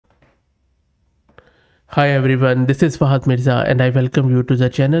Hi everyone, this is Fahad Mirza and I welcome you to the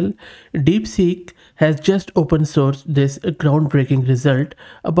channel. DeepSeek has just open sourced this groundbreaking result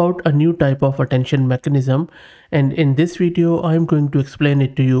about a new type of attention mechanism, and in this video I am going to explain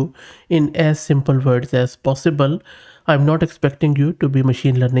it to you in as simple words as possible. I'm not expecting you to be a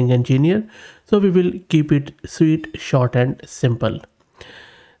machine learning engineer, so we will keep it sweet, short and simple.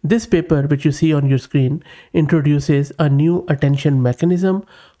 This paper, which you see on your screen, introduces a new attention mechanism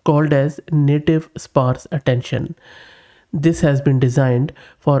called as Native Sparse Attention. This has been designed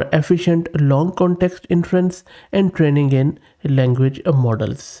for efficient long context inference and training in language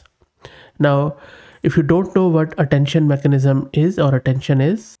models. Now, if you don't know what attention mechanism is or attention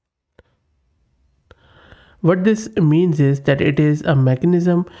is, what this means is that it is a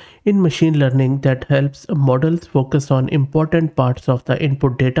mechanism in machine learning that helps models focus on important parts of the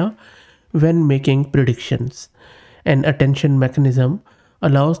input data when making predictions. An attention mechanism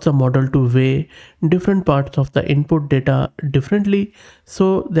allows the model to weigh different parts of the input data differently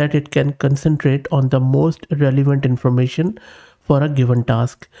so that it can concentrate on the most relevant information for a given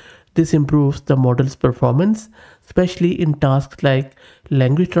task. This improves the model's performance, especially in tasks like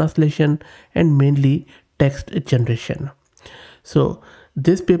language translation and mainly text generation. So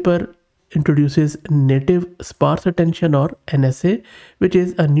this paper introduces Native Sparse Attention or NSA, which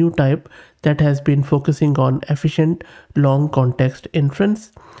is a new type that has been focusing on efficient long context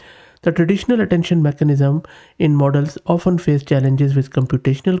inference. The traditional attention mechanism in models often face challenges with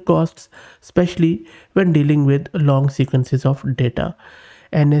computational costs, especially when dealing with long sequences of data.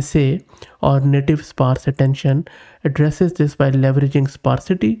 NSA or Native Sparse Attention addresses this by leveraging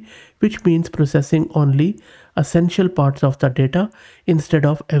sparsity, which means processing only essential parts of the data instead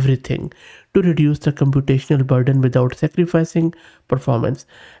of everything to reduce the computational burden without sacrificing performance.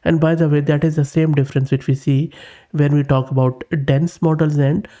 And by the way, that is the same difference which we see when we talk about dense models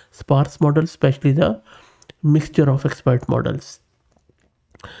and sparse models, especially the mixture of expert models.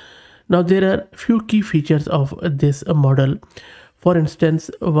 Now, there are few key features of this model. For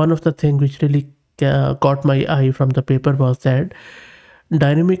instance, one of the things which really caught my eye from the paper was that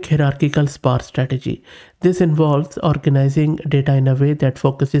dynamic hierarchical sparse strategy. This involves organizing data in a way that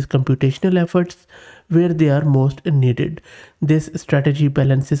focuses computational efforts where they are most needed. This strategy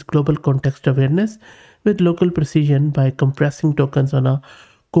balances global context awareness with local precision by compressing tokens on a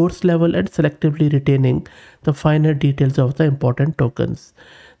coarse level and selectively retaining the finer details of the important tokens.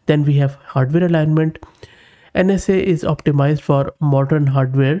 Then we have hardware alignment. NSA is optimized for modern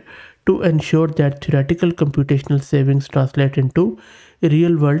hardware to ensure that theoretical computational savings translate into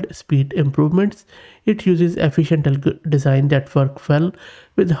real-world speed improvements. It uses efficient design that work well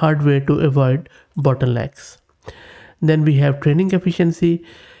with hardware to avoid bottlenecks. Then we have training efficiency.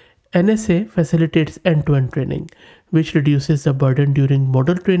 NSA facilitates end-to-end training, which reduces the burden during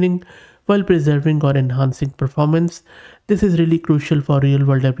model training while preserving or enhancing performance. This is really crucial for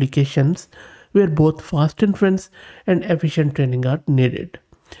real-world applications where both fast inference and efficient training are needed.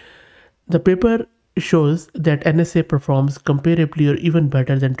 The paper shows that NSA performs comparably or even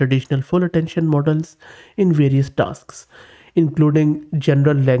better than traditional full attention models in various tasks, including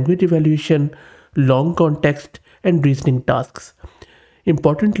general language evaluation, long context, and reasoning tasks.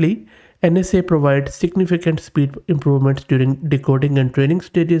 Importantly, NSA provides significant speed improvements during decoding and training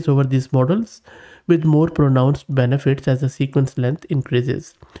stages over these models, with more pronounced benefits as the sequence length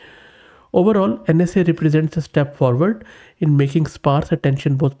increases. Overall, NSA represents a step forward in making sparse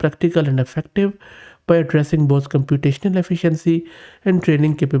attention both practical and effective by addressing both computational efficiency and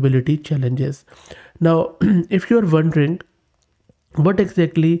training capability challenges. Now, if you're wondering what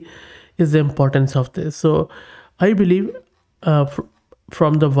exactly is the importance of this, so I believe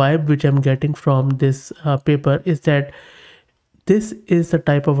from the vibe which I'm getting from this paper is that this is the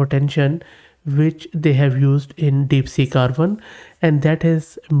type of attention which they have used in DeepSeek R1, and that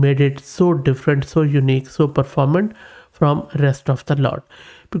has made it so different, so unique, so performant from rest of the lot.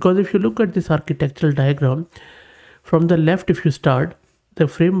 Because if you look at this architectural diagram, from the left if you start, the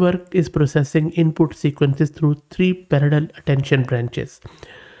framework is processing input sequences through 3 parallel attention branches.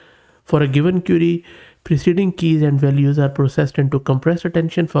 For a given query, preceding keys and values are processed into compressed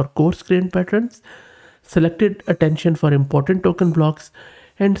attention for coarse-grained patterns, selected attention for important token blocks,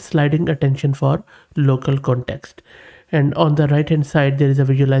 and sliding attention for local context. And on the right hand side, there is a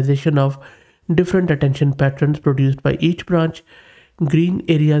visualization of different attention patterns produced by each branch. Green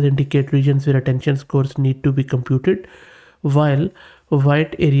areas indicate regions where attention scores need to be computed, while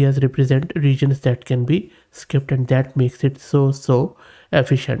white areas represent regions that can be skipped, and that makes it so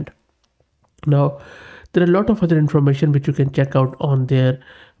efficient. Now, there are a lot of other information which you can check out on their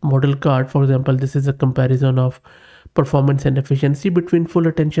model card. For example, this is a comparison of performance and efficiency between full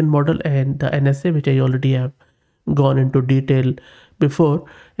attention model and the NSA, which I already have gone into detail before.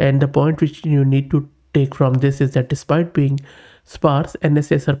 And the point which you need to take from this is that despite being sparse,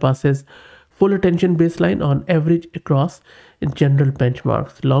 NSA surpasses full attention baseline on average across general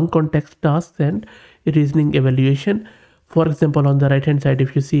benchmarks, long context tasks, and reasoning evaluation. For example, on the right hand side,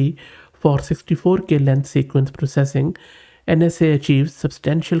 if you see, for 64K length sequence processing, NSA achieves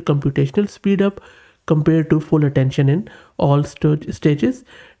substantial computational speed up compared to full attention in all stages,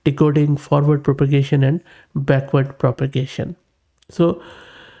 decoding, forward propagation, and backward propagation. So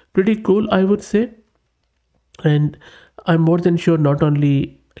pretty cool, I would say. And I'm more than sure not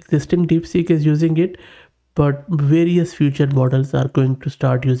only existing DeepSeek is using it, but various future models are going to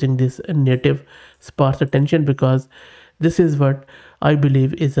start using this native sparse attention, because this is what I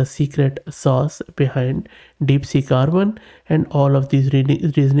believe is a secret sauce behind DeepSeek R1 and all of these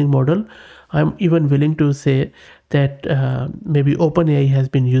reasoning model. I'm even willing to say that maybe OpenAI has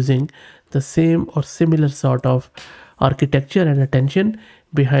been using the same or similar sort of architecture and attention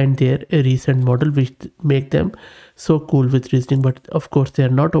behind their recent model, which make them so cool with reasoning. But of course, they are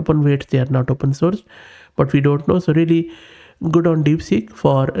not open weights, they are not open source, but we don't know. So really good on DeepSeek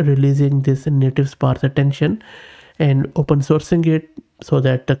for releasing this native sparse attention and open sourcing it so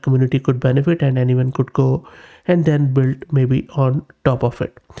that the community could benefit and anyone could go and then build maybe on top of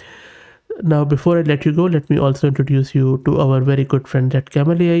it. Now, before I let you go, let me also introduce you to our very good friends at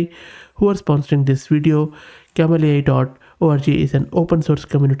Camel AI who are sponsoring this video. CamelAI.org is an open source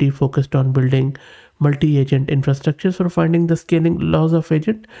community focused on building multi-agent infrastructures for finding the scaling laws of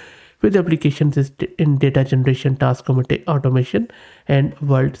agent with applications in data generation, task automation, and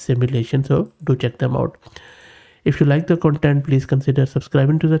world simulation. So do check them out. If you like the content, please consider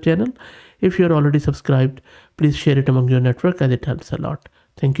subscribing to the channel. If you're already subscribed, please share it among your network as it helps a lot.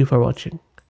 Thank you for watching.